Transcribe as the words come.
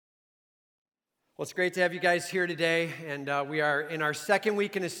Well, it's great to have you guys here today, and we are in our second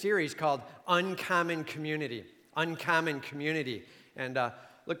week in a series called Uncommon Community. Uncommon Community. And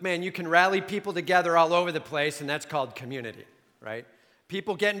look, man, you can rally people together all over the place, and that's called community, right?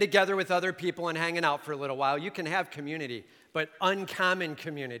 People getting together with other people and hanging out for a little while, you can have community, but uncommon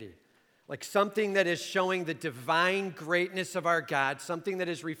community. Like something that is showing the divine greatness of our God, something that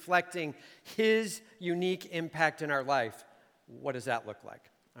is reflecting His unique impact in our life. What does that look like?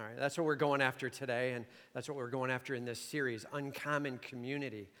 All right, that's what we're going after today, and that's what we're going after in this series, Uncommon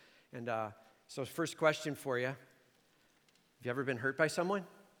Community. And so first question for you, have you ever been hurt by someone?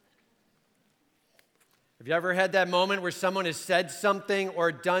 Have you ever had that moment where someone has said something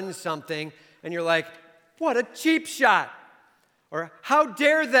or done something, and you're like, what a cheap shot, or how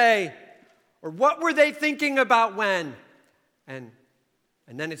dare they, or what were they thinking about when? And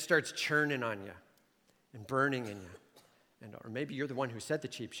then it starts churning on you and burning in you. Or maybe you're the one who said the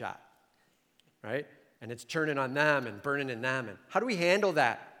cheap shot, right? And it's churning on them and burning in them. And how do we handle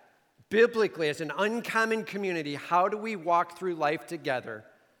that? Biblically, as an uncommon community, how do we walk through life together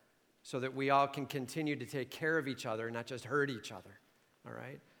so that we all can continue to take care of each other, not just hurt each other, all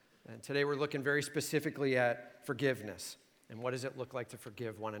right? And today we're looking very specifically at forgiveness. And what does it look like to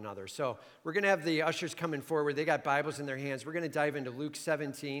forgive one another? So we're going to have the ushers coming forward. They got Bibles in their hands. We're going to dive into Luke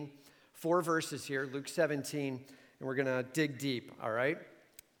 17, 4 verses here, Luke 17, and we're going to dig deep, all right?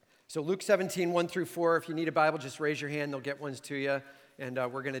 So Luke 17, 1 through 4, if you need a Bible, just raise your hand. They'll get ones to you, and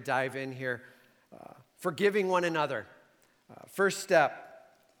we're going to dive in here. Forgiving one another. First step,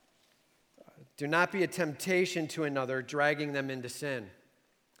 do not be a temptation to another, dragging them into sin.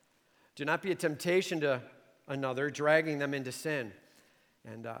 Do not be a temptation to another, dragging them into sin.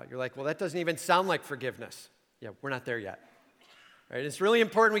 And you're like, well, that doesn't even sound like forgiveness. Yeah, we're not there yet. Right, it's really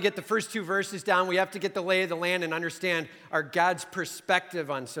important we get the first two verses down. We have to get the lay of the land and understand our God's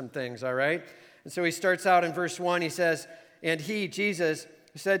perspective on some things, all right? And so he starts out in verse 1. He says, and he, Jesus,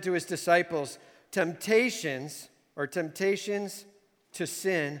 said to his disciples, temptations to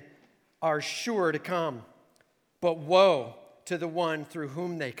sin are sure to come, but woe to the one through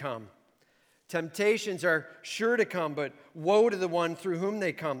whom they come. Temptations are sure to come, but woe to the one through whom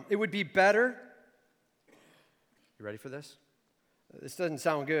they come. It would be better. You ready for this? This doesn't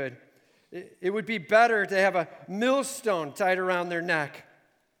sound good. It would be better to have a millstone tied around their neck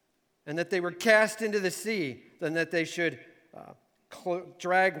and that they were cast into the sea than that they should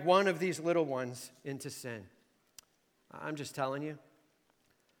drag one of these little ones into sin. I'm just telling you,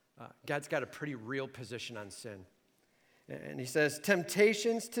 God's got a pretty real position on sin. And he says,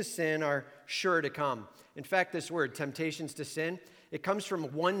 temptations to sin are sure to come. In fact, this word, temptations to sin, it comes from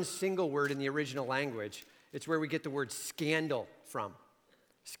one single word in the original language. It's where we get the word scandal from.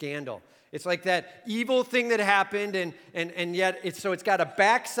 Scandal. It's like that evil thing that happened, and yet it's got a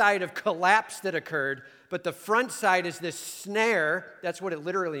backside of collapse that occurred, but the front side is this snare. That's what it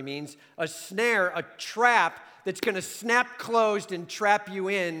literally means. A snare, a trap that's going to snap closed and trap you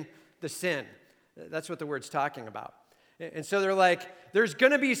in the sin. That's what the word's talking about. And so they're like, there's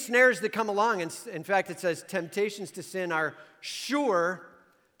going to be snares that come along. And in fact, it says temptations to sin are sure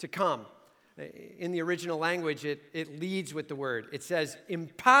to come. In the original language, it leads with the word. It says,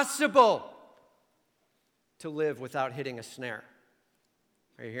 impossible to live without hitting a snare.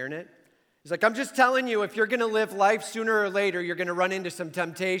 Are you hearing it? He's like, I'm just telling you, if you're going to live life sooner or later, you're going to run into some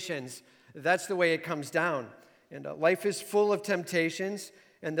temptations. That's the way it comes down. And life is full of temptations,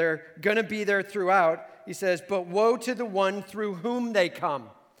 and they're going to be there throughout. He says, but woe to the one through whom they come.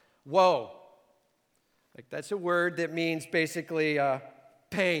 Woe. Like that's a word that means basically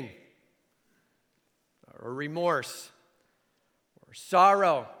pain, or remorse, or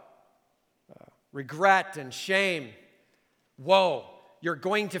sorrow, regret and shame. Woe. You're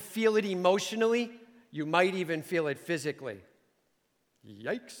going to feel it emotionally. You might even feel it physically.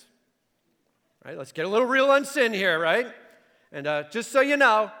 Yikes. Right? Let's get a little real on sin here, right? And just so you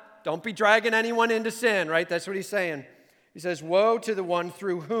know, don't be dragging anyone into sin, right? That's what he's saying. He says, woe to the one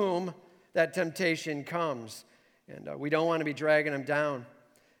through whom that temptation comes. And we don't want to be dragging them down.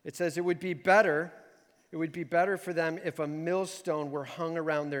 It says it would be better for them if a millstone were hung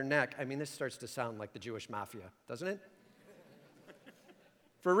around their neck. I mean, this starts to sound like the Jewish mafia, doesn't it?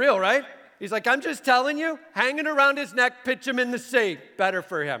 For real, right? He's like, I'm just telling you, hanging around his neck, pitch him in the sea. Better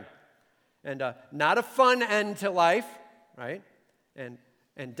for him. And not a fun end to life, right?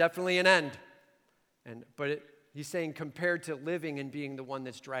 And definitely an end. But he's saying compared to living and being the one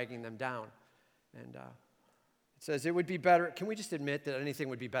that's dragging them down. And it says it would be better. Can we just admit that anything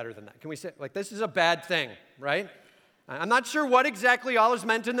would be better than that? Can we say, like, this is a bad thing, right? I'm not sure what exactly all is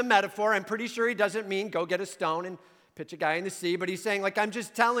meant in the metaphor. I'm pretty sure he doesn't mean go get a stone and pitch a guy in the sea. But he's saying, like, I'm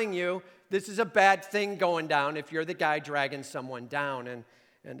just telling you, This is a bad thing going down if you're the guy dragging someone down.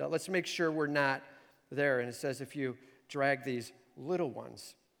 And let's make sure we're not there. And it says if you drag these little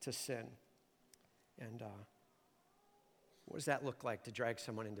ones to sin. And what does that look like to drag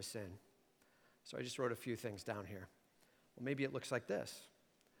someone into sin? So I just wrote a few things down here. Well, maybe it looks like this.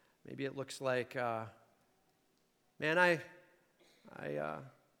 Maybe it looks like, man, I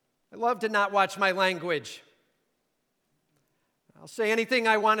love to not watch my language. I'll say anything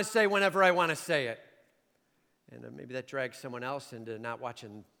I want to say whenever I want to say it. And maybe that drags someone else into not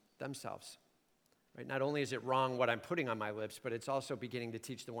watching themselves. Right? Not only is it wrong what I'm putting on my lips, but it's also beginning to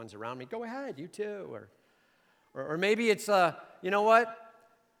teach the ones around me, go ahead, you too. Or maybe it's, you know what?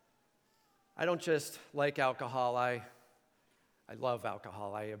 I don't just like alcohol. I love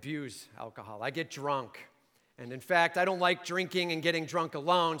alcohol. I abuse alcohol. I get drunk. And in fact, I don't like drinking and getting drunk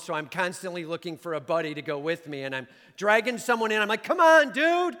alone, so I'm constantly looking for a buddy to go with me. And I'm dragging someone in. I'm like, come on,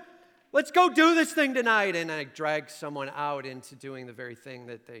 dude. Let's go do this thing tonight. And I drag someone out into doing the very thing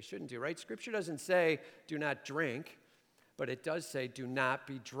that they shouldn't do, right? Scripture doesn't say do not drink, but it does say do not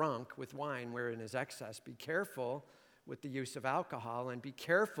be drunk with wine wherein is excess. Be careful with the use of alcohol and be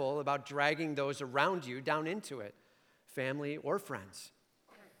careful about dragging those around you down into it, family or friends.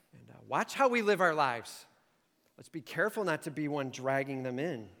 And watch how we live our lives. Let's be careful not to be one dragging them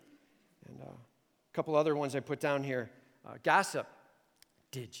in. And a couple other ones I put down here. Gossip.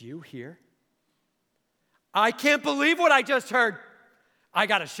 Did you hear? I can't believe what I just heard. I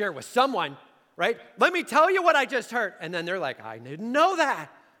got to share with someone, right? Let me tell you what I just heard. And then they're like, I didn't know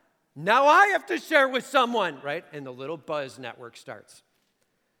that. Now I have to share with someone, right? And the little buzz network starts.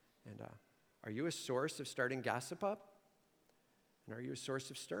 And are you a source of starting gossip up? And are you a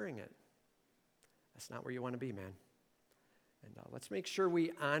source of stirring it? That's not where you want to be, man. And let's make sure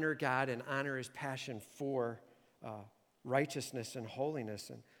we honor God and honor his passion for righteousness and holiness.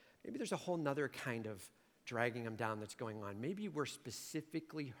 And maybe there's a whole nother kind of dragging them down that's going on. Maybe we're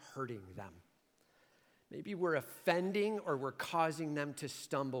specifically hurting them. Maybe we're offending or we're causing them to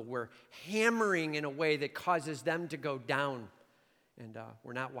stumble. We're hammering in a way that causes them to go down. And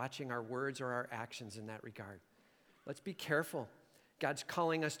we're not watching our words or our actions in that regard. Let's be careful. God's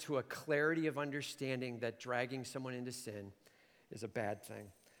calling us to a clarity of understanding that dragging someone into sin is a bad thing.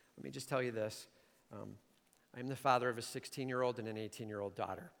 Let me just tell you this. I'm the father of a 16-year-old and an 18-year-old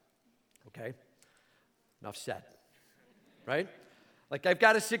daughter. Okay? Enough said. Right? Like I've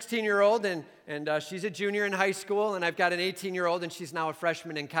got a 16-year-old and she's a junior in high school, and I've got an 18-year-old and she's now a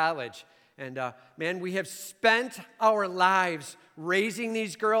freshman in college. And man, we have spent our lives raising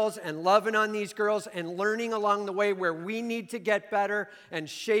these girls and loving on these girls and learning along the way where we need to get better and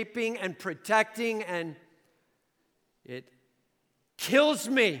shaping and protecting, and it kills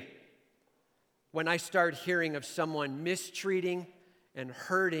me when I start hearing of someone mistreating and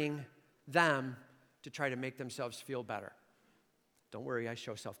hurting them to try to make themselves feel better. Don't worry, I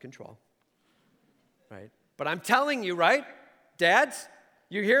show self-control, right? But I'm telling you, right, dads,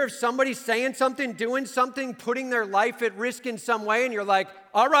 you hear of somebody saying something, doing something, putting their life at risk in some way, and you're like,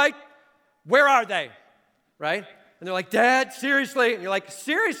 all right, where are they, right? And they're like, Dad, seriously? And you're like,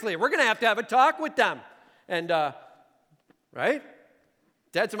 seriously, we're going to have a talk with them. And, right?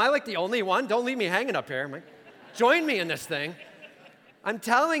 Dads, am I like the only one? Don't leave me hanging up here. I'm like, join me in this thing. I'm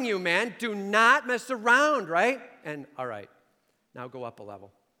telling you, man, do not mess around, right? And all right, now go up a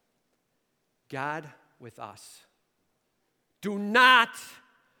level. God with us. Do not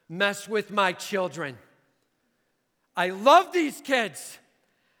mess with my children. I love these kids.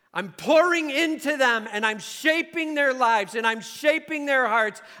 I'm pouring into them and I'm shaping their lives and I'm shaping their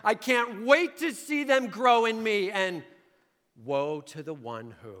hearts. I can't wait to see them grow in me. And woe to the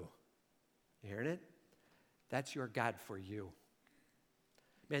one who. You hearing it? That's your God for you.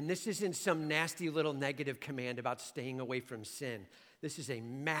 Man, this isn't some nasty little negative command about staying away from sin. This is a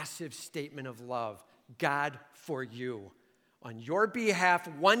massive statement of love. God for you. On your behalf,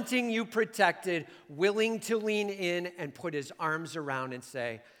 wanting you protected, willing to lean in and put his arms around and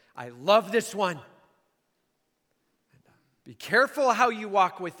say, I love this one. Be careful how you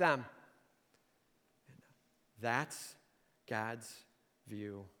walk with them. That's God's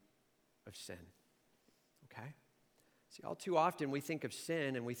view of sin. Okay? See, all too often we think of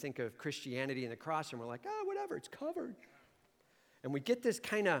sin and we think of Christianity and the cross and we're like, whatever, it's covered. And we get this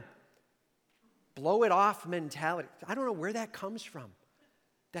kind of blow it off mentality. I don't know where that comes from.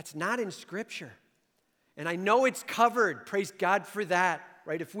 That's not in Scripture. And I know it's covered. Praise God for that,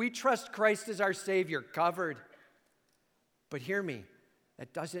 right? If we trust Christ as our Savior, covered. But hear me,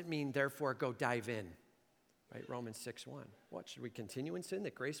 that doesn't mean therefore go dive in, right? Romans 6:1. What, should we continue in sin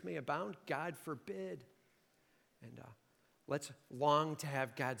that grace may abound? God forbid. And let's long to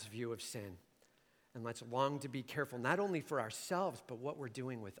have God's view of sin. And let's long to be careful, not only for ourselves, but what we're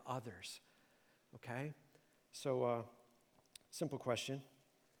doing with others. Okay? So, simple question.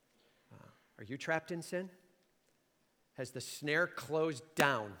 Are you trapped in sin? Has the snare closed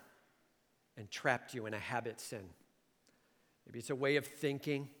down and trapped you in a habit sin? Maybe it's a way of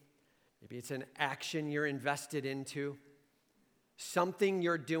thinking. Maybe it's an action you're invested into. Something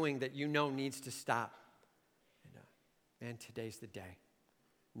you're doing that you know needs to stop. And, man, today's the day.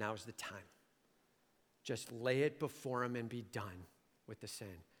 Now's the time. Just lay it before him and be done with the sin.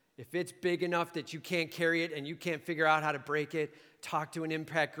 If it's big enough that you can't carry it and you can't figure out how to break it, talk to an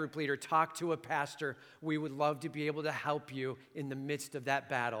impact group leader, talk to a pastor. We would love to be able to help you in the midst of that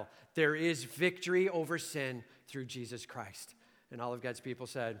battle. There is victory over sin through Jesus Christ. And all of God's people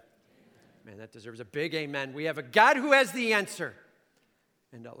said, amen. Man, that deserves a big amen. We have a God who has the answer.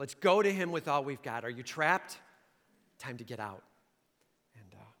 And let's go to him with all we've got. Are you trapped? Time to get out.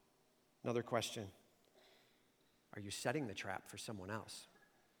 And another question. Are you setting the trap for someone else?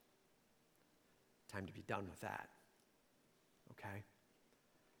 Time to be done with that. Okay?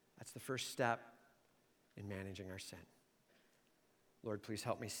 That's the first step in managing our sin. Lord, please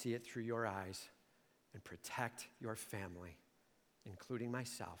help me see it through your eyes and protect your family, including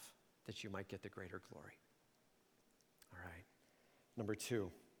myself, that you might get the greater glory. All right. Number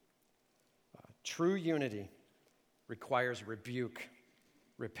 2, true unity requires rebuke,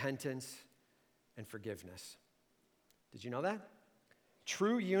 repentance, and forgiveness. Did you know that?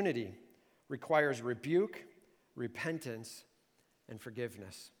 True unity requires rebuke, repentance, and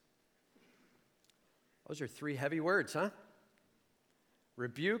forgiveness. Those are 3 heavy words, huh?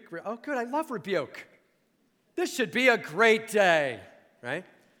 Rebuke. Oh, good. I love rebuke. This should be a great day, right?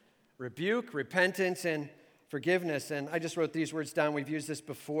 Rebuke, repentance, and forgiveness. And I just wrote these words down. We've used this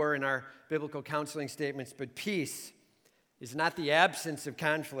before in our biblical counseling statements. But peace is not the absence of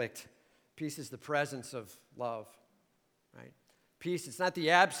conflict. Peace is the presence of love, right? Peace, it's not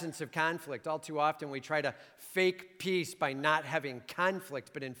the absence of conflict. All too often we try to fake peace by not having conflict,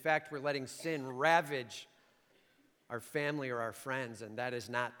 but in fact we're letting sin ravage our family or our friends, and that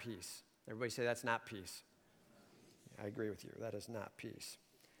is not peace. Everybody say that's not peace. I agree with you. That is not peace.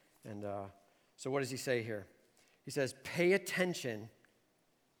 And so what does he say here? He says, pay attention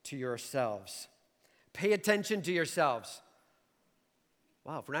to yourselves. Pay attention to yourselves.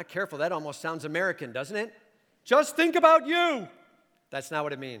 Wow, if we're not careful, that almost sounds American, doesn't it? Just think about you. That's not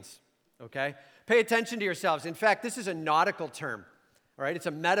what it means, okay? Pay attention to yourselves. In fact, this is a nautical term, all right? It's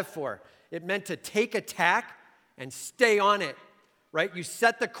a metaphor. It meant to take a tack and stay on it, right? You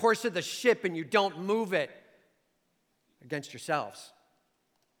set the course of the ship and you don't move it against yourselves.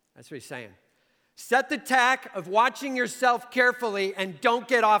 That's what he's saying. Set the tack of watching yourself carefully and don't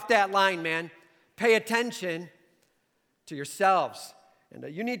get off that line, man. Pay attention to yourselves.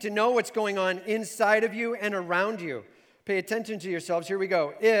 And you need to know what's going on inside of you and around you. Pay attention to yourselves. Here we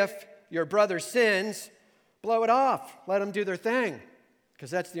go. If your brother sins, blow it off. Let them do their thing. Because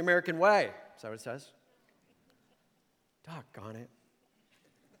that's the American way. Is that what it says? Doggone it.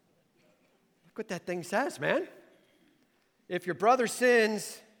 Look what that thing says, man. If your brother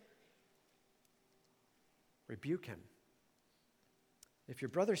sins, rebuke him. If your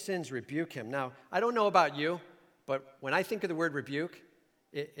brother sins, rebuke him. Now, I don't know about you, but when I think of the word rebuke,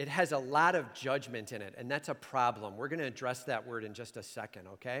 it has a lot of judgment in it, and that's a problem. We're going to address that word in just a second,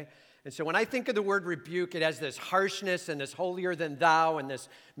 okay? And so when I think of the word rebuke, it has this harshness and this holier than thou and this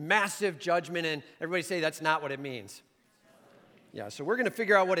massive judgment, and everybody say that's not what it means. Yeah, so we're going to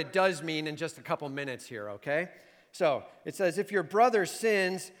figure out what it does mean in just a couple minutes here, okay? So it says, if your brother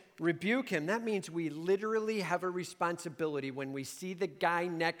sins, rebuke him. That means we literally have a responsibility when we see the guy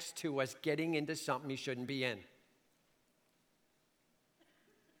next to us getting into something he shouldn't be in.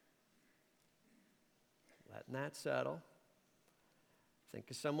 Letting that settle. Think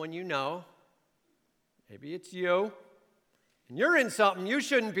of someone you know. Maybe it's you. And you're in something you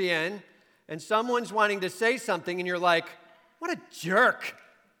shouldn't be in. And someone's wanting to say something and you're like, what a jerk.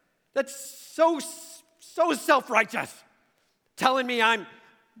 That's so self-righteous. Telling me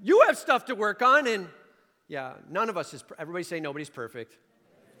you have stuff to work on. And yeah, none of us is, everybody say nobody's perfect.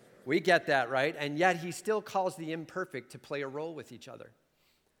 We get that, right? And yet he still calls the imperfect to play a role with each other.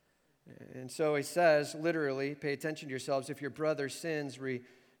 And so he says, literally, pay attention to yourselves. If your brother sins,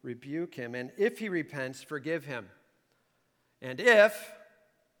 rebuke him. And if he repents, forgive him. And if,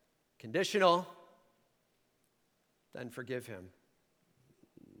 conditional, then forgive him.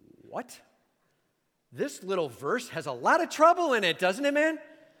 What? This little verse has a lot of trouble in it, doesn't it, man?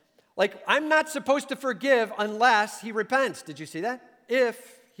 Like, I'm not supposed to forgive unless he repents. Did you see that?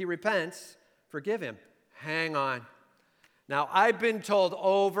 If he repents, forgive him. Hang on. Now, I've been told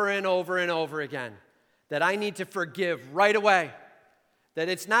over and over and over again that I need to forgive right away, that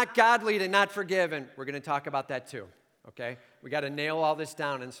it's not godly to not forgive, and we're going to talk about that too, okay? We got to nail all this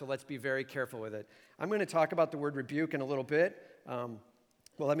down, and so let's be very careful with it. I'm going to talk about the word rebuke in a little bit. Well,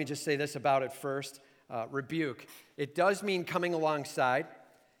 let me just say this about it first. Rebuke. It does mean coming alongside,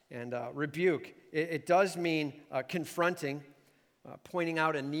 and rebuke. It does mean confronting, pointing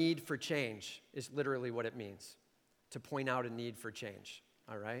out a need for change is literally what it means, to point out a need for change,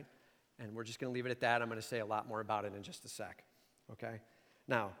 all right? And we're just going to leave it at that. I'm going to say a lot more about it in just a sec, okay?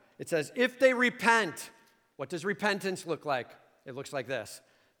 Now, it says, if they repent, what does repentance look like? It looks like this.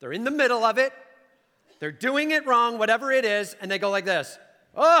 They're in the middle of it. They're doing it wrong, whatever it is, and they go like this.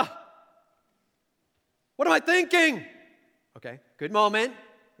 Oh, what am I thinking? Okay, good moment,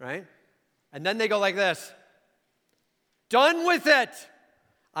 right? And then they go like this. Done with it.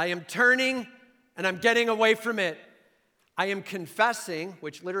 I am turning and I'm getting away from it. I am confessing,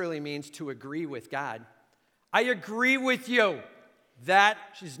 which literally means to agree with God. I agree with you. That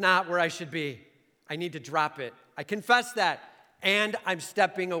is not where I should be. I need to drop it. I confess that. And I'm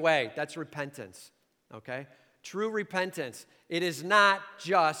stepping away. That's repentance. Okay? True repentance. It is not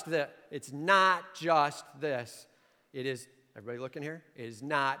just it's not just this. It is, everybody looking here? It is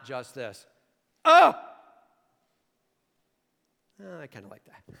not just this. Oh! I kind of like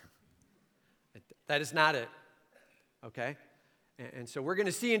that. That is not it. Okay? And so we're going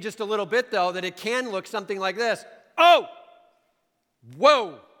to see in just a little bit, though, that it can look something like this. Oh!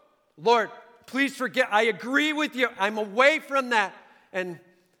 Whoa! Lord, please forgive. I agree with you. I'm away from that. And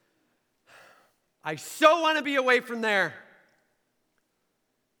I so want to be away from there.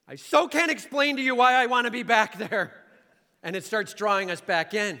 I so can't explain to you why I want to be back there. And it starts drawing us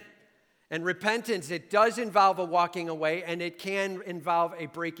back in. And repentance, it does involve a walking away, and it can involve a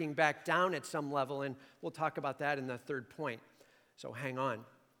breaking back down at some level, and we'll talk about that in the third point. So hang on.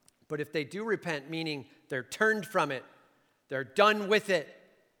 But if they do repent, meaning they're turned from it, they're done with it,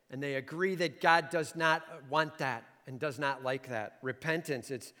 and they agree that God does not want that and does not like that.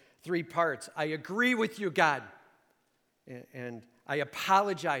 Repentance, it's 3 parts. I agree with you, God, and I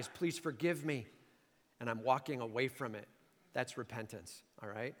apologize. Please forgive me, and I'm walking away from it. That's repentance, all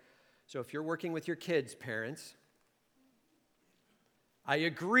right? So if you're working with your kids, parents, I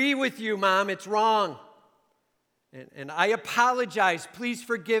agree with you, Mom, it's wrong. And I apologize, please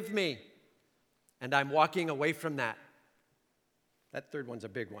forgive me. And I'm walking away from that. That third one's a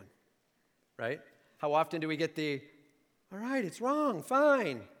big one, right? How often do we get the, all right, it's wrong,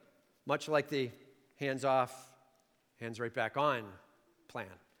 fine. Much like the hands off, hands right back on plan.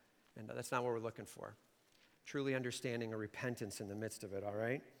 And that's not what we're looking for. Truly understanding a repentance in the midst of it, all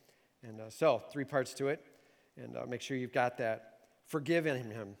right? And so, 3 parts to it, and make sure you've got that. Forgive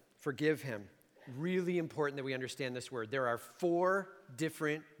him. Really important that we understand this word. There are 4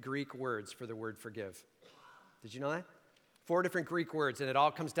 different Greek words for the word forgive. Did you know that? 4 different Greek words, and it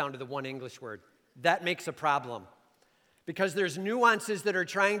all comes down to the one English word. That makes a problem, because there's nuances that are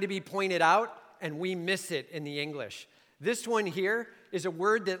trying to be pointed out, and we miss it in the English. This one here is a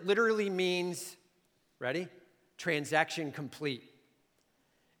word that literally means, ready? Transaction complete.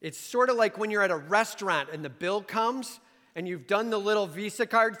 It's sort of like when you're at a restaurant and the bill comes and you've done the little Visa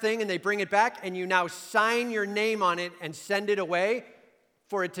card thing and they bring it back and you now sign your name on it and send it away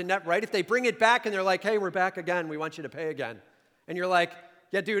for it to net, right? If they bring it back and they're like, hey, we're back again, we want you to pay again. And you're like,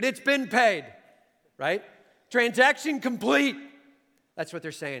 yeah, dude, it's been paid, right? Transaction complete. That's what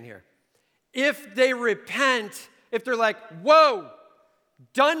they're saying here. If they repent, if they're like, whoa,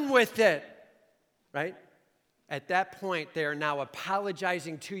 done with it, right? At that point, they are now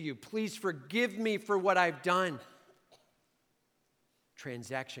apologizing to you. Please forgive me for what I've done.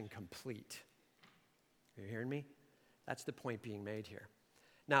 Transaction complete. Are you hearing me? That's the point being made here.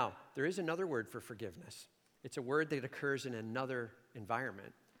 Now, there is another word for forgiveness. It's a word that occurs in another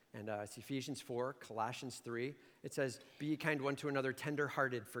environment. And it's Ephesians 4, Colossians 3. It says, be ye kind one to another,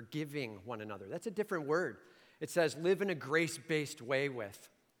 tender-hearted, forgiving one another. That's a different word. It says, live in a grace-based way with.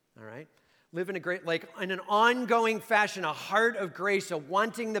 All right? Live in in an ongoing fashion, a heart of grace, a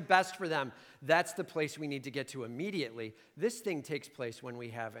wanting the best for them. That's the place we need to get to immediately. This thing takes place when we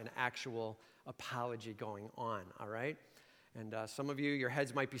have an actual apology going on, all right? And some of you, your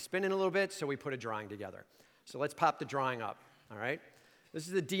heads might be spinning a little bit, so we put a drawing together. So let's pop the drawing up, all right? This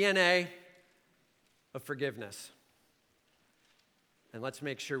is the DNA of forgiveness. And let's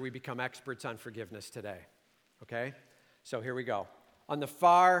make sure we become experts on forgiveness today, okay? So here we go. On the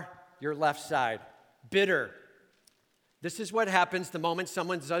far your left side, bitter. This is what happens the moment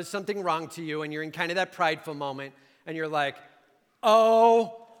someone does something wrong to you and you're in kind of that prideful moment and you're like,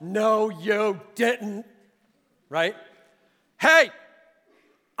 oh, no, you didn't, right? hey,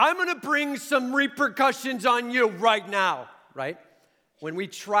 I'm going to bring some repercussions on you right now, right? When we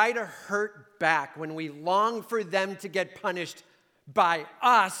try to hurt back, when we long for them to get punished by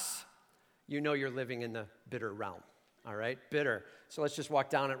us, you know you're living in the bitter realm, all right? Bitter. So let's just walk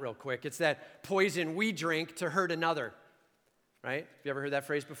down it real quick. It's that poison we drink to hurt another, right? Have you ever heard that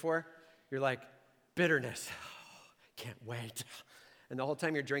phrase before? You're like, bitterness, can't wait. And the whole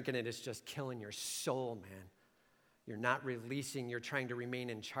time you're drinking it, it's just killing your soul, man. You're not releasing, you're trying to remain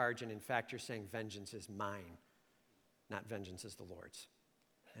in charge, and in fact, you're saying, vengeance is mine, not vengeance is the Lord's.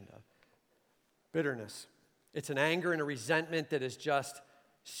 And bitterness, it's an anger and a resentment that is just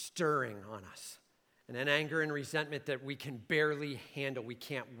stirring on us. And an anger and resentment that we can barely handle. We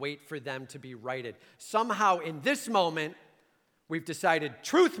can't wait for them to be righted. Somehow in this moment, we've decided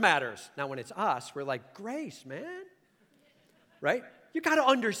truth matters. Now when it's us, we're like, grace, man, right? You got to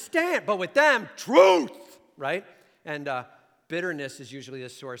understand. But with them, truth, right? And bitterness is usually the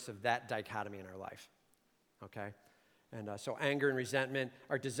source of that dichotomy in our life, okay? And so anger and resentment,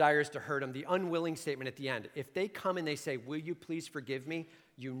 our desires to hurt them, the unwilling statement at the end. If they come and they say, will you please forgive me?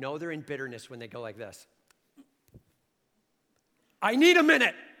 You know they're in bitterness when they go like this. I need a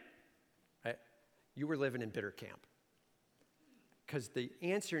minute. Right? You were living in bitter camp. Because the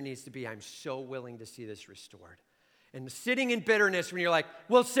answer needs to be, I'm so willing to see this restored. And sitting in bitterness when you're like,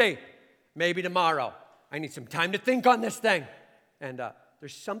 we'll see, maybe tomorrow. I need some time to think on this thing. And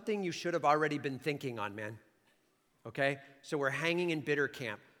there's something you should have already been thinking on, man. Okay? So we're hanging in bitter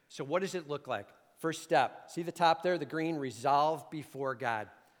camp. So what does it look like? First step. See the top there, the green? Resolve before God.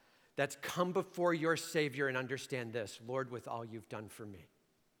 That's come before your Savior and understand this. Lord, with all you've done for me.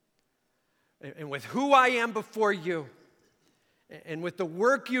 And with who I am before you. And with the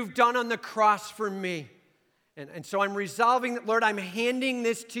work you've done on the cross for me. And so I'm resolving that, Lord, I'm handing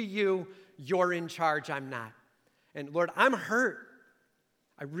this to you. You're in charge, I'm not. And Lord, I'm hurt.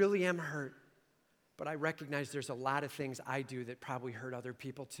 I really am hurt. But I recognize there's a lot of things I do that probably hurt other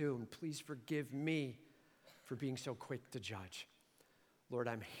people too. And please forgive me for being so quick to judge. Lord,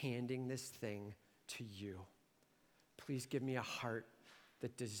 I'm handing this thing to you. Please give me a heart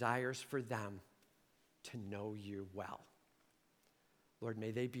that desires for them to know you well. Lord,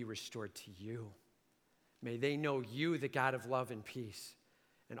 may they be restored to you. May they know you, the God of love and peace.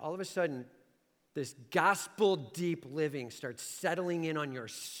 And all of a sudden, this gospel deep living starts settling in on your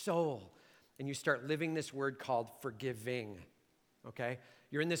soul. And you start living this word called forgiving, okay?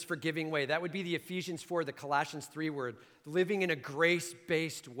 You're in this forgiving way. That would be the Ephesians 4, the Colossians 3 word, living in a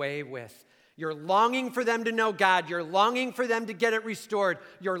grace-based way with. You're longing for them to know God. You're longing for them to get it restored.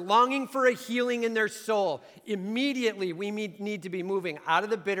 You're longing for a healing in their soul. Immediately, we need to be moving out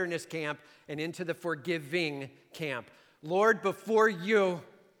of the bitterness camp and into the forgiving camp. Lord, before you,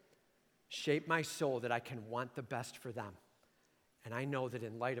 shape my soul that I can want the best for them. And I know that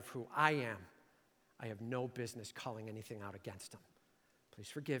in light of who I am, I have no business calling anything out against them. Please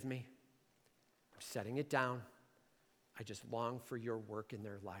forgive me. I'm setting it down. I just long for your work in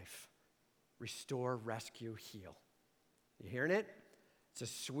their life. Restore, rescue, heal. You hearing it? It's a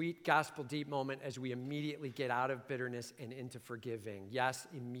sweet gospel deep moment as we immediately get out of bitterness and into forgiving. Yes,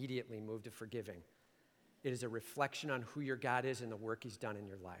 immediately move to forgiving. It is a reflection on who your God is and the work he's done in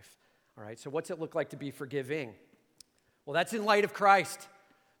your life. All right, so what's it look like to be forgiving? Well, that's in light of Christ,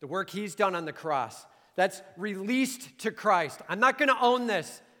 the work he's done on the cross. That's released to Christ. I'm not going to own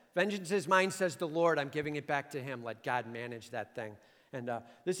this. Vengeance is mine, says the Lord. I'm giving it back to him. Let God manage that thing. And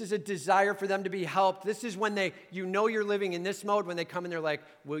this is a desire for them to be helped. This is when you know you're living in this mode, when they come and they're like,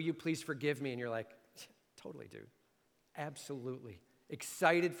 will you please forgive me? And you're like, totally, dude. Absolutely.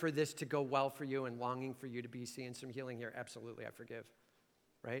 Excited for this to go well for you and longing for you to be seeing some healing here. Absolutely, I forgive.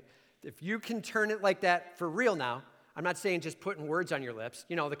 Right? If you can turn it like that for real now, I'm not saying just putting words on your lips,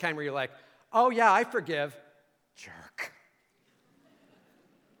 you know, the kind where you're like, oh yeah, I forgive. Jerk.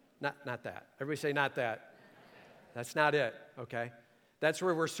 Not that. Everybody say not that. That's not it, okay? That's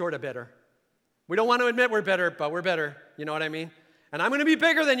where we're sort of bitter. We don't want to admit we're bitter, but we're bitter. You know what I mean? And I'm going to be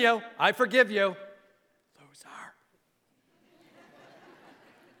bigger than you. I forgive you. Loser.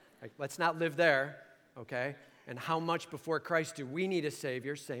 Like, let's not live there, okay? And how much before Christ do we need a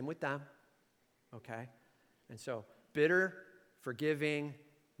Savior? Same with them, okay? And so, bitter, forgiving,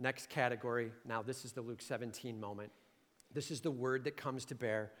 next category. Now, this is the Luke 17 moment. This is the word that comes to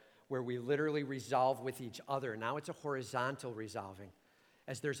bear where we literally resolve with each other. Now it's a horizontal resolving.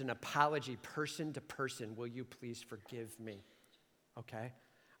 As there's an apology person to person, will you please forgive me? Okay?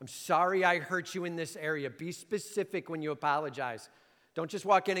 I'm sorry I hurt you in this area. Be specific when you apologize. Don't just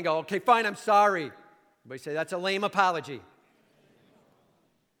walk in and go, okay, fine, I'm sorry. Everybody say, that's a lame apology.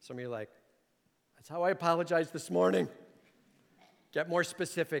 Some of you are like, that's how I apologized this morning. Get more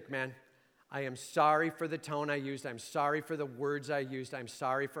specific, man. I am sorry for the tone I used. I'm sorry for the words I used. I'm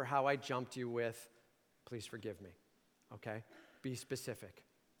sorry for how I jumped you with. Please forgive me, okay? Be specific,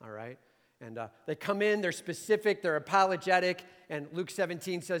 all right? And they come in, they're specific, they're apologetic, and Luke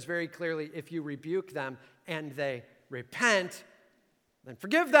 17 says very clearly, if you rebuke them and they repent, then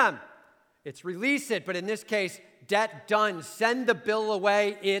forgive them. It's release it, but in this case, debt done. Send the bill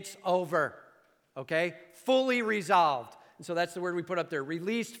away, it's over, okay? Fully resolved. And so that's the word we put up there,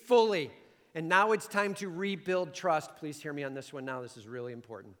 released fully. And now it's time to rebuild trust. Please hear me on this one now. This is really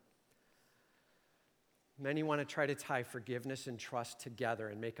important. Many want to try to tie forgiveness and trust together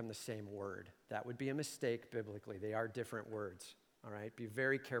and make them the same word. That would be a mistake biblically. They are different words, all right? Be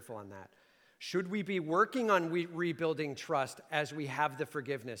very careful on that. Should we be working on rebuilding trust as we have the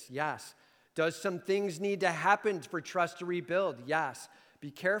forgiveness? Yes. Does some things need to happen for trust to rebuild? Yes.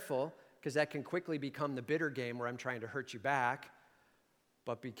 Be careful, because that can quickly become the bitter game where I'm trying to hurt you back.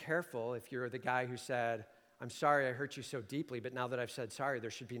 But be careful if you're the guy who said, I'm sorry I hurt you so deeply, but now that I've said sorry,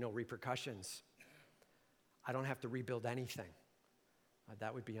 there should be no repercussions. I don't have to rebuild anything.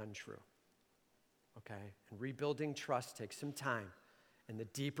 That would be untrue. Okay? And rebuilding trust takes some time. And the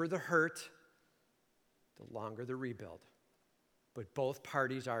deeper the hurt, the longer the rebuild. But both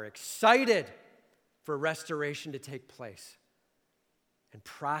parties are excited for restoration to take place and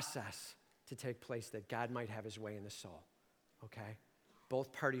process to take place that God might have his way in the soul. Okay?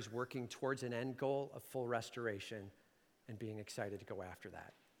 Both parties working towards an end goal of full restoration and being excited to go after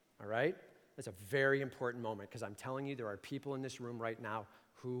that. All right? That's a very important moment because I'm telling you there are people in this room right now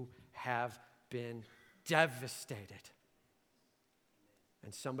who have been devastated.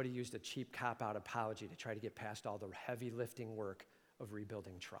 And somebody used a cheap cop-out apology to try to get past all the heavy lifting work of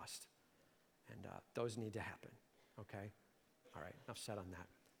rebuilding trust. And those need to happen, okay? All right, enough said on that.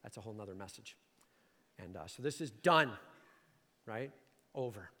 That's a whole nother message. And so this is done, right?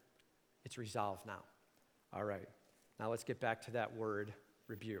 Over. It's resolved now. All right, now let's get back to that word,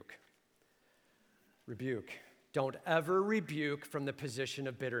 rebuke. Rebuke. Don't ever rebuke from the position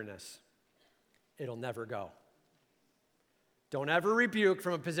of bitterness. It'll never go. Don't ever rebuke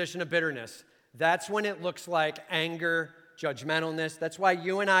from a position of bitterness. That's when it looks like anger, judgmentalness. That's why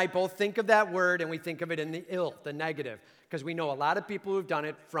you and I both think of that word and we think of it in the ill, the negative, because we know a lot of people who've done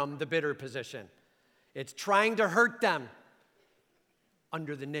it from the bitter position. It's trying to hurt them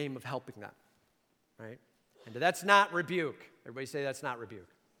under the name of helping them, right? And that's not rebuke. Everybody say that's not rebuke.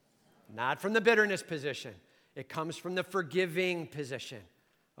 Not from the bitterness position. It comes from the forgiving position,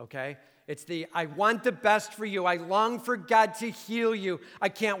 okay? It's the, I want the best for you. I long for God to heal you. I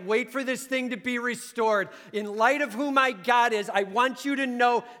can't wait for this thing to be restored. In light of who my God is, I want you to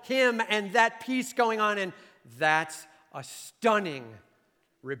know him and that peace going on. And that's a stunning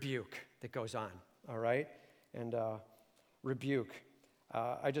rebuke that goes on, all right? And rebuke.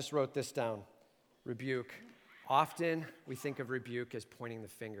 I just wrote this down. Rebuke. Often we think of rebuke as pointing the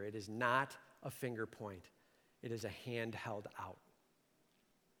finger. It is not a finger point. It is a hand held out.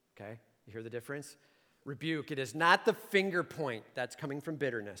 Okay? You hear the difference? Rebuke. It is not the finger point that's coming from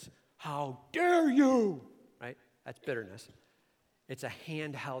bitterness. How dare you? Right? That's bitterness. It's a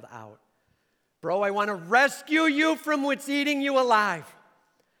hand held out. Bro, I want to rescue you from what's eating you alive.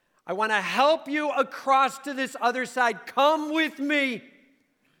 I want to help you across to this other side. Come with me.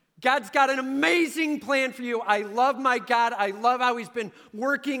 God's got an amazing plan for you. I love my God. I love how he's been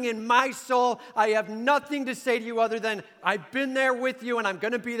working in my soul. I have nothing to say to you other than I've been there with you and I'm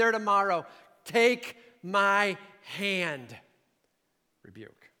going to be there tomorrow. Take my hand.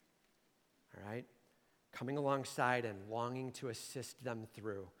 Rebuke. All right? Coming alongside and longing to assist them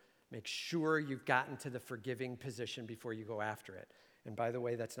through. Make sure you've gotten to the forgiving position before you go after it. And by the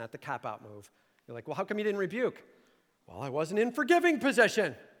way, that's not the cop-out move. You're like, well, how come you didn't rebuke? Well, I wasn't in forgiving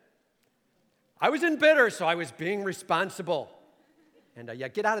position. I was in bitter, so I was being responsible. And yeah,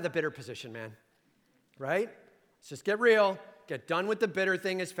 get out of the bitter position, man. Right? Let's just get real. Get done with the bitter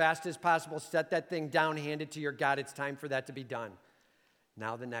thing as fast as possible. Set that thing down, hand it to your God. It's time for that to be done.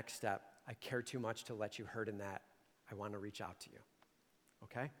 Now the next step. I care too much to let you hurt in that. I want to reach out to you.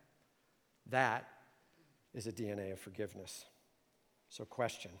 Okay? That is a DNA of forgiveness. So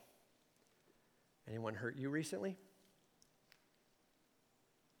question. Anyone hurt you recently?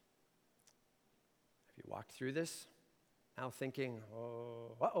 You walked through this, now thinking,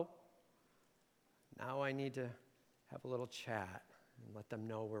 now I need to have a little chat and let them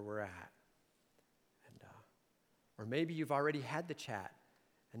know where we're at. And or maybe you've already had the chat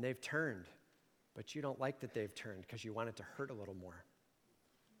and they've turned, but you don't like that they've turned because you want it to hurt a little more.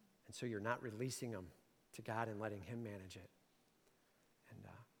 And so you're not releasing them to God and letting him manage it. And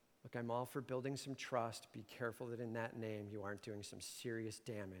Look, I'm all for building some trust. Be careful that in that name you aren't doing some serious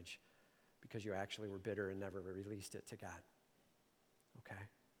damage because you actually were bitter and never released it to God. Okay?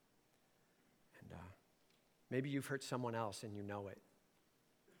 And maybe you've hurt someone else and you know it.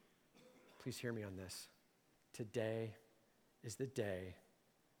 Please hear me on this. Today is the day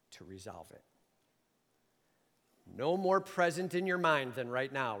to resolve it. No more present in your mind than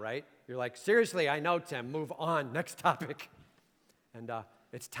right now, right? You're like, seriously, I know, Tim, move on, next topic. And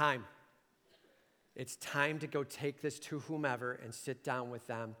it's time. It's time to go take this to whomever and sit down with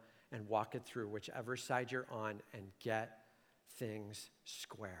them and walk it through, whichever side you're on, and get things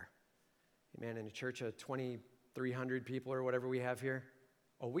square. Amen. In a church of 2,300 people or whatever we have here,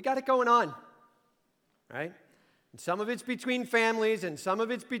 we got it going on, right? And some of it's between families, and some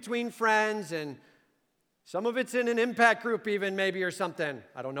of it's between friends, and some of it's in an impact group even maybe or something.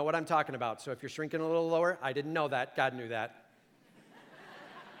 I don't know what I'm talking about. So if you're shrinking a little lower, I didn't know that. God knew that.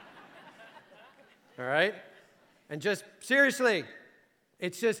 All right? And just seriously,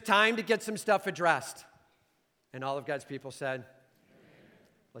 it's just time to get some stuff addressed. And all of God's people said,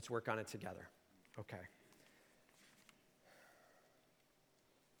 let's work on it together. Okay.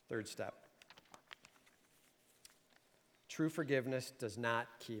 Third step. True forgiveness does not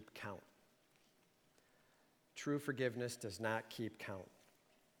keep count. True forgiveness does not keep count.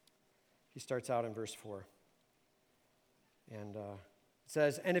 He starts out in verse 4. And it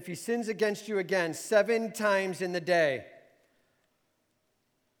says, and if he sins against you again 7 times in the day.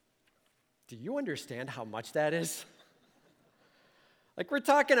 Do you understand how much that is? Like, we're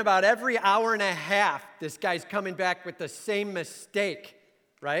talking about every hour and a half, this guy's coming back with the same mistake,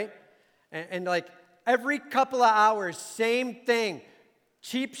 right? And like, every couple of hours, same thing.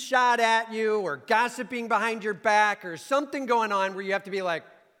 Cheap shot at you, or gossiping behind your back, or something going on where you have to be like,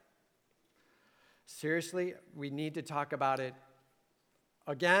 seriously, we need to talk about it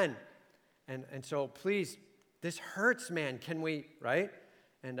again. And so please, this hurts, man. Can we, right?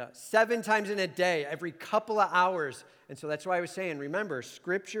 And 7 times in a day, every couple of hours. And so that's why I was saying, remember,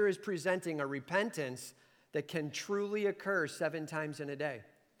 Scripture is presenting a repentance that can truly occur 7 times in a day.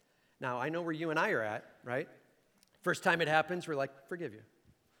 Now, I know where you and I are at, right? First time it happens, we're like, forgive you.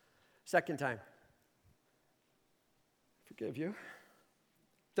 Second time, forgive you.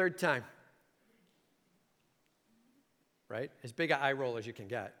 Third time, right? As big an eye roll as you can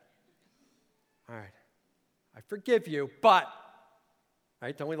get. All right, I forgive you, but,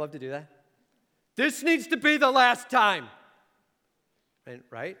 right? Don't we love to do that? This needs to be the last time. And,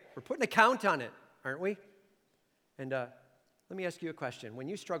 right? We're putting a count on it, aren't we? And let me ask you a question. When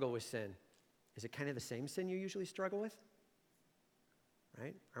you struggle with sin, is it kind of the same sin you usually struggle with?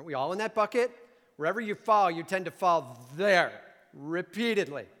 Right? Aren't we all in that bucket? Wherever you fall, you tend to fall there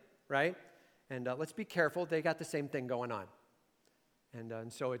repeatedly, right? And let's be careful. They got the same thing going on.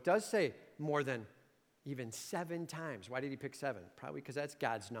 And so it does say more than even 7 times. Why did he pick 7? Probably because that's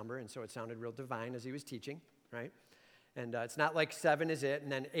God's number, and so it sounded real divine as he was teaching, right? And it's not like 7 is it,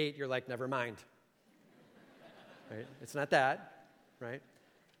 and then 8, you're like, never mind. Right? It's not that, right?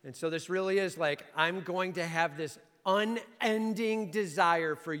 And so this really is like, I'm going to have this unending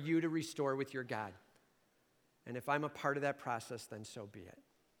desire for you to restore with your God. And if I'm a part of that process, then so be it.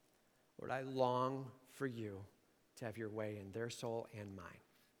 Lord, I long for you to have your way in their soul and mine,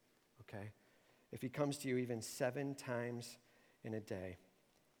 okay? If he comes to you even 7 times in a day,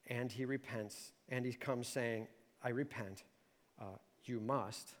 and he repents, and he comes saying, I repent, you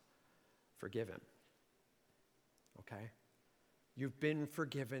must forgive him, okay? You've been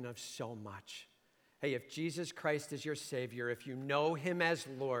forgiven of so much. Hey, if Jesus Christ is your Savior, if you know him as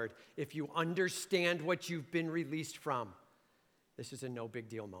Lord, if you understand what you've been released from, this is a no big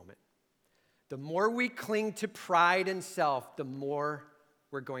deal moment. The more we cling to pride and self, the more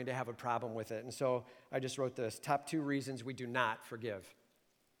we're going to have a problem with it. And so I just wrote this, top 2 reasons we do not forgive.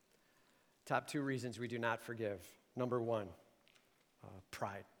 Top 2 reasons we do not forgive. Number 1,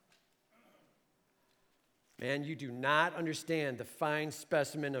 pride. Man, you do not understand the fine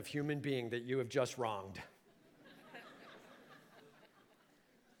specimen of human being that you have just wronged.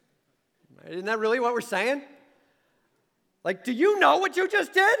 Isn't that really what we're saying? Like, do you know what you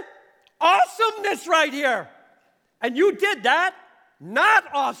just did? Awesomeness right here. And you did that. Not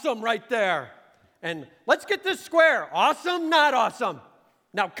awesome right there. And let's get this square. Awesome, not awesome.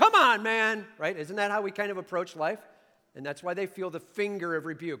 Now, come on, man. Right? Isn't that how we kind of approach life? And that's why they feel the finger of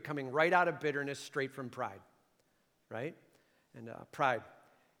rebuke coming right out of bitterness, straight from pride. Right? And pride.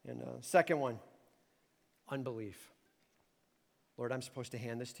 And second one, unbelief. Lord, I'm supposed to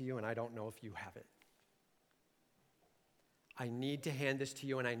hand this to you, and I don't know if you have it. I need to hand this to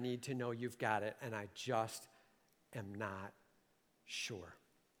you, and I need to know you've got it, and I just am not sure.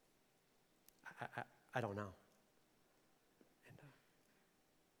 I don't know.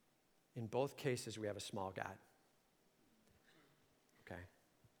 And in both cases, we have a small God. Okay?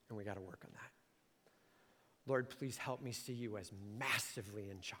 And we got to work on that. Lord, please help me see you as massively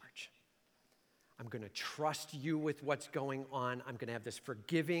in charge. I'm going to trust you with what's going on. I'm going to have this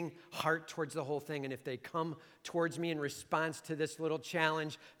forgiving heart towards the whole thing. And if they come towards me in response to this little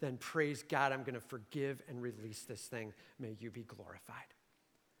challenge, then praise God, I'm going to forgive and release this thing. May you be glorified.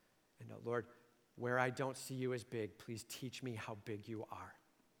 And Lord, where I don't see you as big, please teach me how big you are.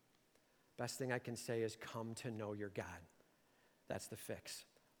 Best thing I can say is come to know your God. That's the fix.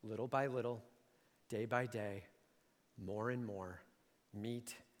 Little by little, day by day, more and more,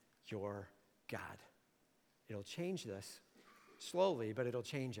 meet your God. It'll change this slowly, but it'll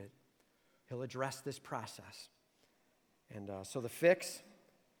change it. He'll address this process. And so the fix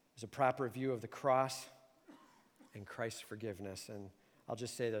is a proper view of the cross and Christ's forgiveness. And I'll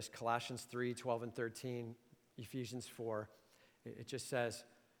just say this, Colossians 3, 12 and 13, Ephesians 4, it just says,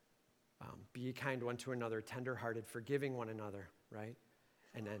 be kind one to another, tenderhearted, forgiving one another, right?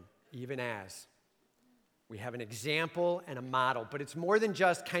 And then even as we have an example and a model, but it's more than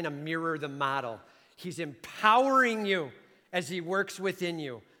just kind of mirror the model. He's empowering you as he works within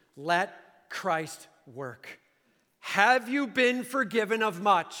you. Let Christ work. Have you been forgiven of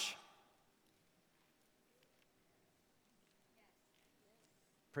much?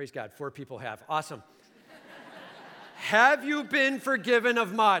 Praise God, 4 people have. Awesome. Have you been forgiven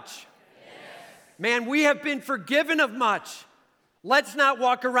of much? Yes. Man, we have been forgiven of much. Let's not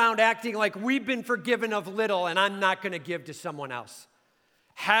walk around acting like we've been forgiven of little and I'm not going to give to someone else.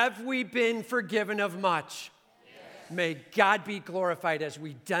 Have we been forgiven of much? Yes. May God be glorified as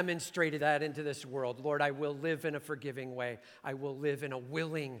we demonstrated that into this world. Lord, I will live in a forgiving way. I will live in a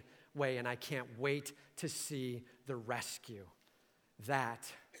willing way, and I can't wait to see the rescue. That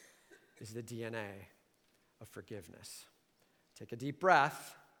is the DNA of forgiveness. Take a deep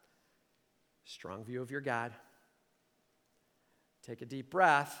breath. Strong view of your God. Take a deep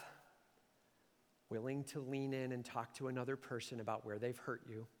breath, willing to lean in and talk to another person about where they've hurt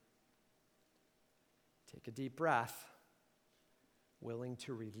you. Take a deep breath, willing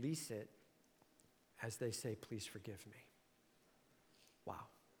to release it as they say, please forgive me. Wow.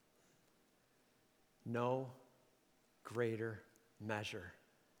 No greater measure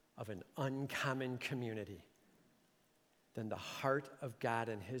of an uncommon community than the heart of God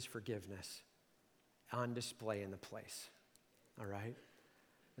and his forgiveness on display in the place. All right?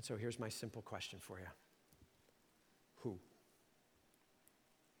 And so here's my simple question for you. Who?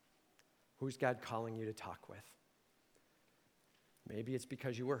 Who's God calling you to talk with? Maybe it's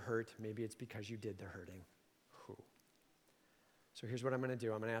because you were hurt. Maybe it's because you did the hurting. Who? So here's what I'm going to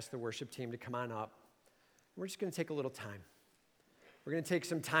do. I'm going to ask the worship team to come on up. We're just going to take a little time. We're going to take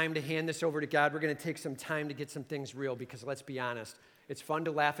some time to hand this over to God. We're going to take some time to get some things real because let's be honest. It's fun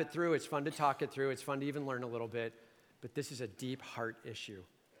to laugh it through. It's fun to talk it through. It's fun to even learn a little bit. But this is a deep heart issue,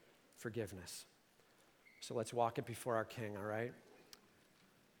 forgiveness. So let's walk it before our King, all right?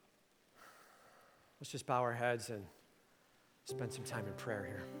 Let's just bow our heads and spend some time in prayer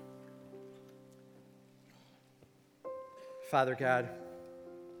here. Father God,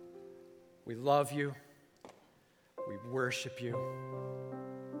 we love you. We worship you.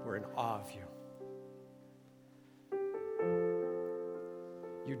 We're in awe of you.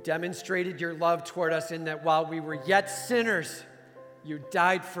 You demonstrated your love toward us in that while we were yet sinners, you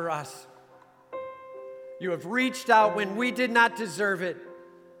died for us. You have reached out when we did not deserve it.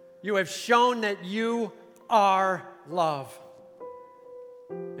 You have shown that you are love.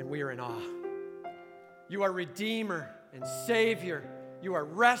 And we are in awe. You are Redeemer and Savior. You are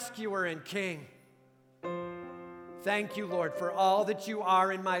Rescuer and King. Thank you, Lord, for all that you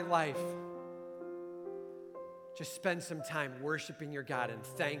are in my life. Just spend some time worshiping your God and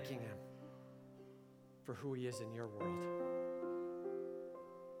thanking him for who he is in your world.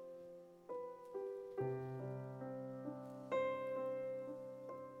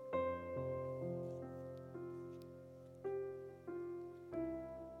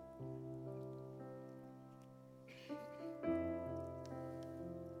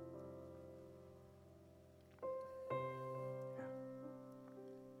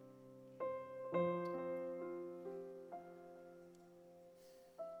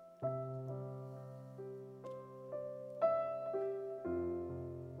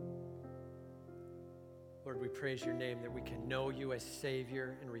 Lord, we praise your name that we can know you as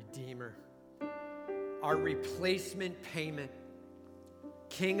Savior and Redeemer, our replacement payment,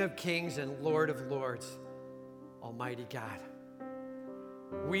 King of kings and Lord of lords, Almighty God.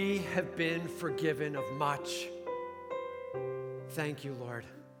 We have been forgiven of much. Thank you, Lord,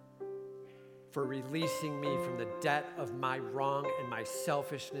 for releasing me from the debt of my wrong and my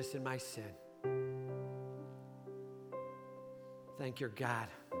selfishness and my sin. Thank your God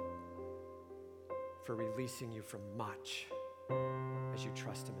for releasing you from much as you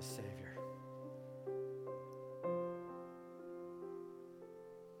trust him as Savior.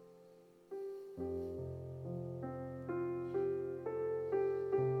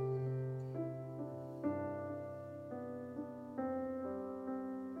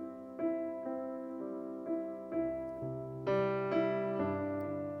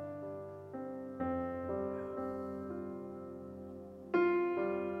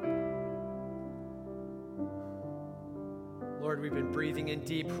 Lord, we've been breathing in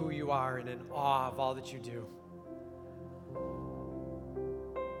deep who you are and in awe of all that you do.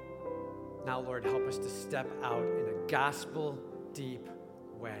 Now, Lord, help us to step out in a gospel deep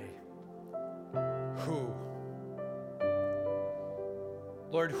way. Who?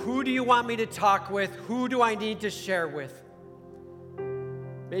 Lord, who do you want me to talk with? Who do I need to share with?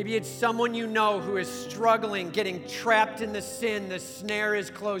 Maybe it's someone you know who is struggling, getting trapped in the sin, the snare is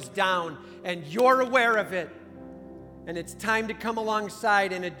closed down, and you're aware of it. And it's time to come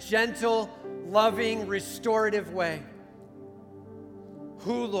alongside in a gentle, loving, restorative way.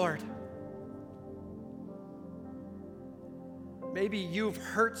 Who, Lord? Maybe you've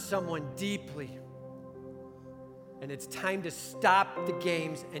hurt someone deeply, and it's time to stop the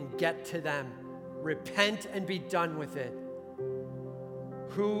games and get to them. Repent and be done with it.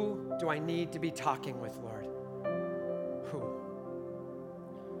 Who do I need to be talking with, Lord? Who?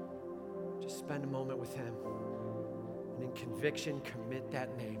 Just spend a moment with him. And in conviction, commit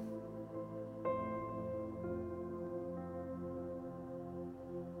that name.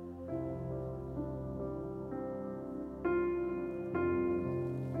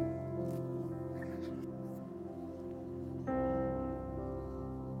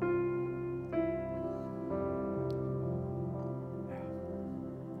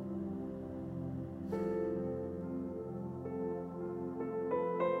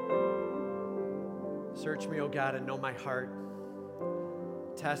 Search me, O God, and know my heart.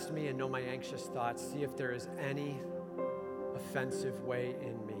 Test me and know my anxious thoughts. See if there is any offensive way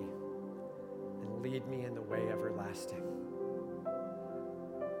in me, and lead me in the way everlasting.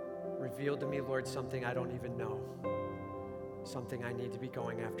 Reveal to me, Lord, something I don't even know, something I need to be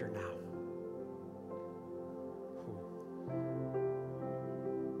going after now.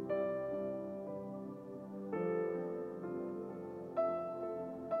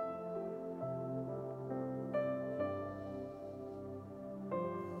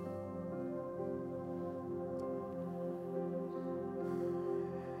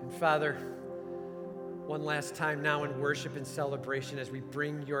 Father, one last time now in worship and celebration as we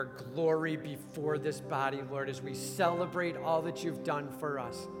bring your glory before this body, Lord, as we celebrate all that you've done for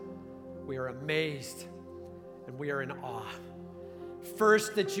us, we are amazed and we are in awe.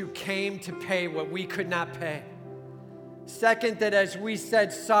 First, that you came to pay what we could not pay. Second, that as we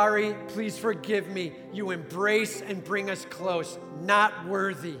said, sorry, please forgive me, you embrace and bring us close, not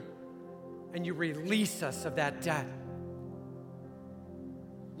worthy, and you release us of that debt.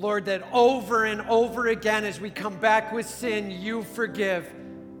 Lord, that over and over again as we come back with sin, you forgive.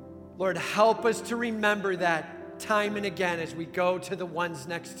 Lord, help us to remember that time and again as we go to the ones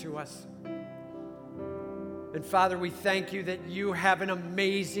next to us. And Father, we thank you that you have an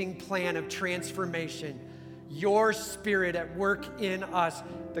amazing plan of transformation. Your Spirit at work in us,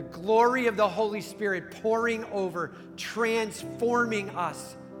 the glory of the Holy Spirit pouring over, transforming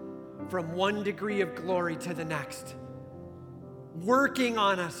us from one degree of glory to the next. Working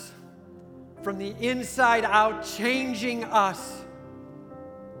on us from the inside out, changing us.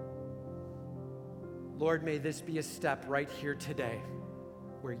 Lord, may this be a step right here today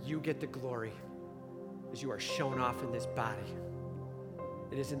where you get the glory as you are shown off in this body.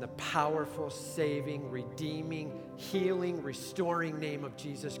 It is in the powerful, saving, redeeming, healing, restoring name of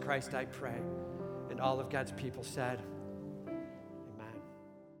Jesus Christ I pray. And all of God's people said,